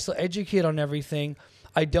 I still educate on everything.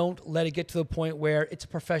 I don't let it get to the point where it's a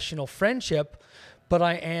professional friendship, but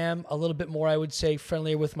I am a little bit more, I would say,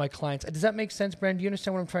 friendlier with my clients. Does that make sense, Brandon? Do you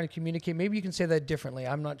understand what I'm trying to communicate? Maybe you can say that differently.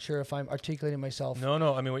 I'm not sure if I'm articulating myself.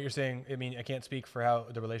 No. I mean, what you're saying, I can't speak for how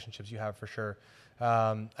the relationships you have for sure.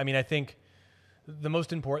 I think the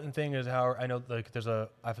most important thing is how I know, like,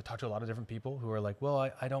 I've talked to a lot of different people who are like,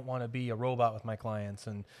 well, I don't want to be a robot with my clients.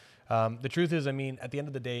 And the truth is, at the end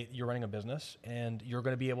of the day, you're running a business and you're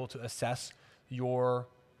going to be able to assess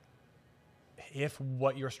if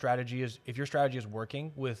your strategy is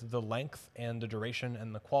working with the length and the duration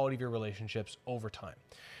and the quality of your relationships over time.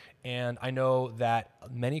 And I know that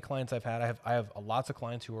many clients I've had, I have lots of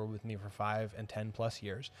clients who are with me for 5 and 10 plus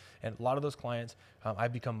years. And a lot of those clients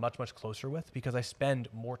I've become much, much closer with because I spend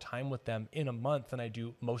more time with them in a month than I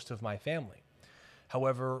do most of my family.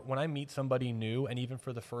 However, when I meet somebody new, and even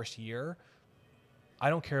for the first year, I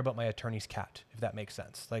don't care about my attorney's cat, if that makes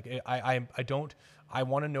sense. Like I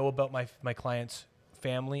want to know about my client's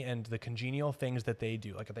family and the congenial things that they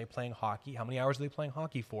do. Like, are they playing hockey? How many hours are they playing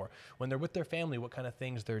hockey for? When they're with their family, what kind of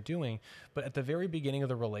things they're doing? But at the very beginning of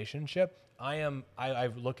the relationship, I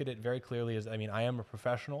look at it very clearly as, I am a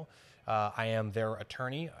professional. I am their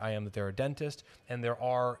attorney. I am their dentist. And there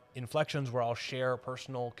are inflections where I'll share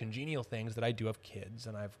personal congenial things that I do have kids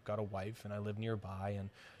and I've got a wife and I live nearby and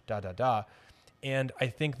da. And I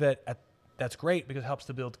think that's great because it helps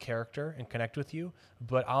to build character and connect with you.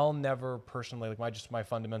 But I'll never personally, my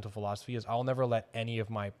fundamental philosophy is I'll never let any of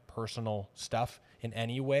my personal stuff in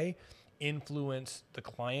any way influence the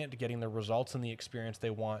client getting the results and the experience they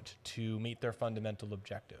want to meet their fundamental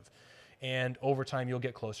objective. And over time, you'll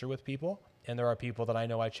get closer with people. And there are people that I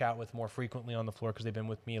know I chat with more frequently on the floor because they've been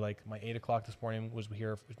with me. Like my 8 o'clock this morning has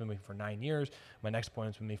been with me for 9 years. My next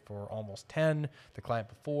appointment's been with me for almost 10. The client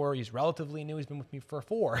before, he's relatively new. He's been with me for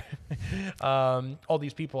 4. All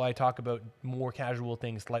these people I talk about more casual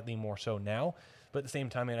things, slightly more so now. But at the same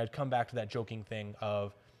time, I'd come back to that joking thing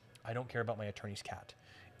of I don't care about my attorney's cat.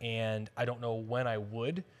 and I don't know when I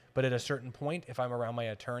would, but at a certain point, if I'm around my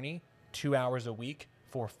attorney 2 hours a week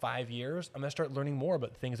for 5 years, I'm going to start learning more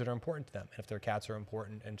about things that are important to them, and if their cats are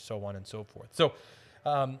important, and so on and so forth. So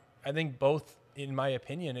I think both, in my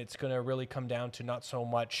opinion, it's going to really come down to not so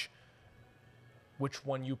much which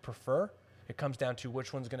one you prefer. It comes down to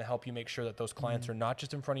which one's going to help you make sure that those clients are not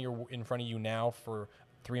just in front of you now for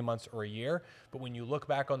 3 months or a year, but when you look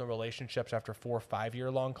back on the relationships after 4 or 5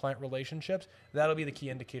 year long client relationships, that'll be the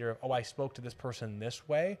key indicator of, oh, I spoke to this person this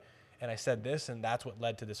way and I said this, and that's what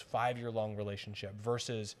led to this 5 year long relationship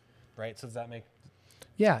versus, right? So does that make...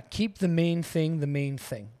 Yeah, keep the main thing the main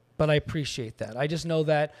thing. But I appreciate that. I just know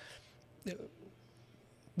that,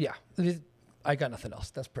 yeah, I got nothing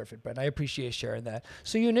else. That's perfect, Brent. I appreciate sharing that.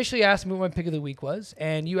 So you initially asked me what my pick of the week was,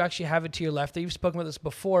 and you actually have it to your left. You've spoken about this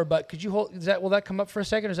before, but could you hold? Will that come up for a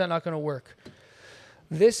second, or is that not going to work?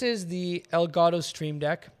 This is the Elgato Stream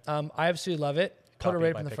Deck. I absolutely love it. Put it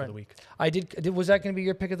right up in the front. I did. Was that going to be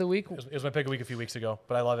your pick of the week? It was my pick of the week a few weeks ago,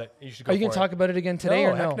 but I love it. You should go. Are you going to talk about it again today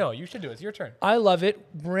or no? Heck no, you should do it. It's your turn. I love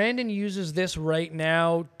it. Brandon uses this right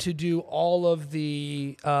now to do all of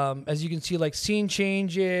the, as you can see, like scene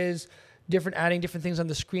changes, adding different things on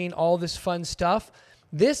the screen, all this fun stuff.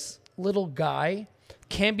 This little guy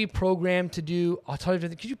can be programmed to do a ton of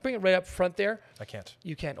different things. Could you bring it right up front there? I can't.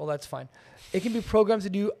 You can't. Oh, that's fine. It can be programmed to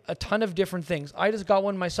do a ton of different things. I just got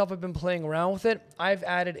one myself. I've been playing around with it. I've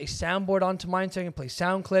added a soundboard onto mine so I can play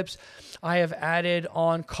sound clips. I have added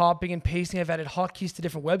on copying and pasting. I've added hotkeys to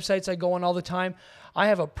different websites I go on all the time. I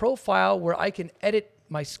have a profile where I can edit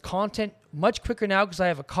my content much quicker now because I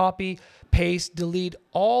have a copy, paste, delete,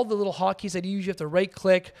 all the little hotkeys that you usually have to right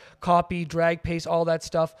click, copy, drag, paste, all that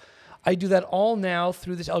stuff. I do that all now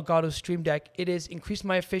through this Elgato Stream Deck. It has increased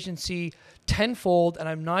my efficiency tenfold, and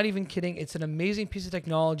I'm not even kidding. It's an amazing piece of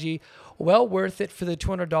technology. Well worth it for the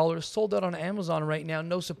 $200. Sold out on Amazon right now.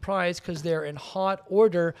 No surprise because they're in hot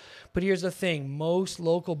order. But here's the thing. Most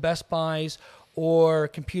local Best Buys or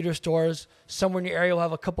computer stores somewhere in your area will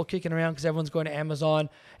have a couple kicking around because everyone's going to Amazon.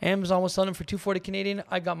 Amazon was selling them for $240 Canadian.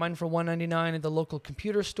 I got mine for $199 at the local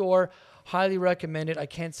computer store. Highly recommend it. I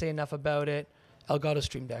can't say enough about it. Elgato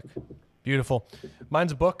Stream Deck. Beautiful.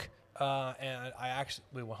 Mine's a book, and I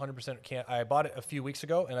actually 100% can't. I bought it a few weeks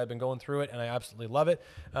ago, and I've been going through it, and I absolutely love it.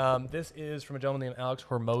 This is from a gentleman named Alex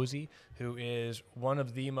Hormozi, who is one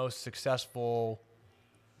of the most successful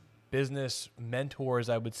business mentors,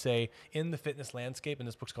 I would say, in the fitness landscape. And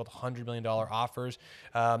this book's called $100 Million Offers.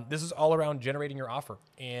 This is all around generating your offer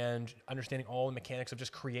and understanding all the mechanics of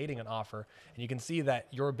just creating an offer. And you can see that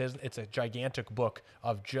your business, it's a gigantic book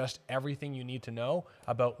of just everything you need to know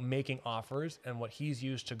about making offers, and what he's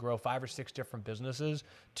used to grow 5 or 6 different businesses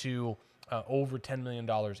to over $10 million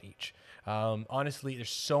each. Honestly, there's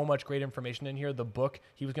so much great information in here. The book,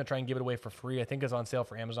 he was going to try and give it away for free. I think it's on sale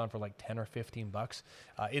for Amazon for like 10 or 15 bucks.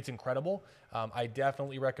 It's incredible. I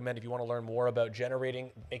definitely recommend, if you want to learn more about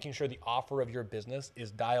making sure the offer of your business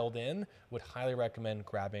is dialed in, would highly recommend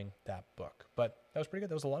grabbing that book. But that was pretty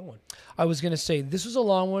good. That was a long one. I was going to say, this was a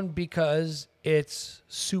long one because it's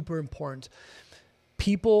super important.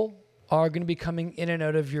 People are going to be coming in and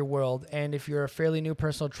out of your world. And if you're a fairly new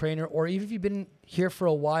personal trainer, or even if you've been here for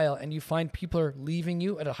a while and you find people are leaving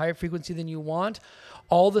you at a higher frequency than you want,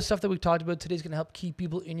 all the stuff that we've talked about today is going to help keep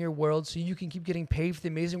people in your world so you can keep getting paid for the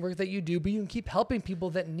amazing work that you do, but you can keep helping people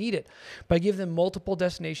that need it by giving them multiple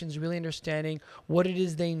destinations, really understanding what it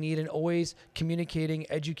is they need, and always communicating,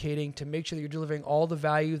 educating to make sure that you're delivering all the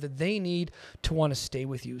value that they need to want to stay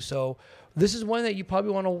with you. So this is one that you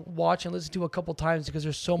probably want to watch and listen to a couple times because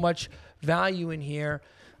there's so much value in here.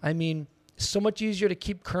 I mean, so much easier to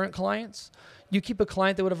keep current clients. You keep a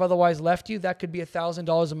client that would have otherwise left you, that could be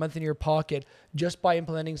 $1,000 a month in your pocket just by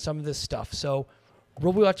implementing some of this stuff. So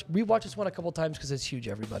rewatch this one a couple times because it's huge,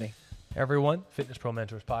 everybody. Everyone, Fitness Pro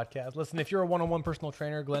Mentors podcast. Listen, if you're a one-on-one personal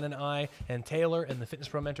trainer, Glenn and I and Taylor and the Fitness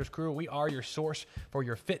Pro Mentors crew, we are your source for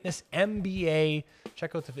your fitness MBA.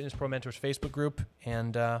 Check out the Fitness Pro Mentors Facebook group,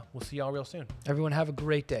 and we'll see y'all real soon. Everyone have a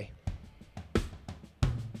great day.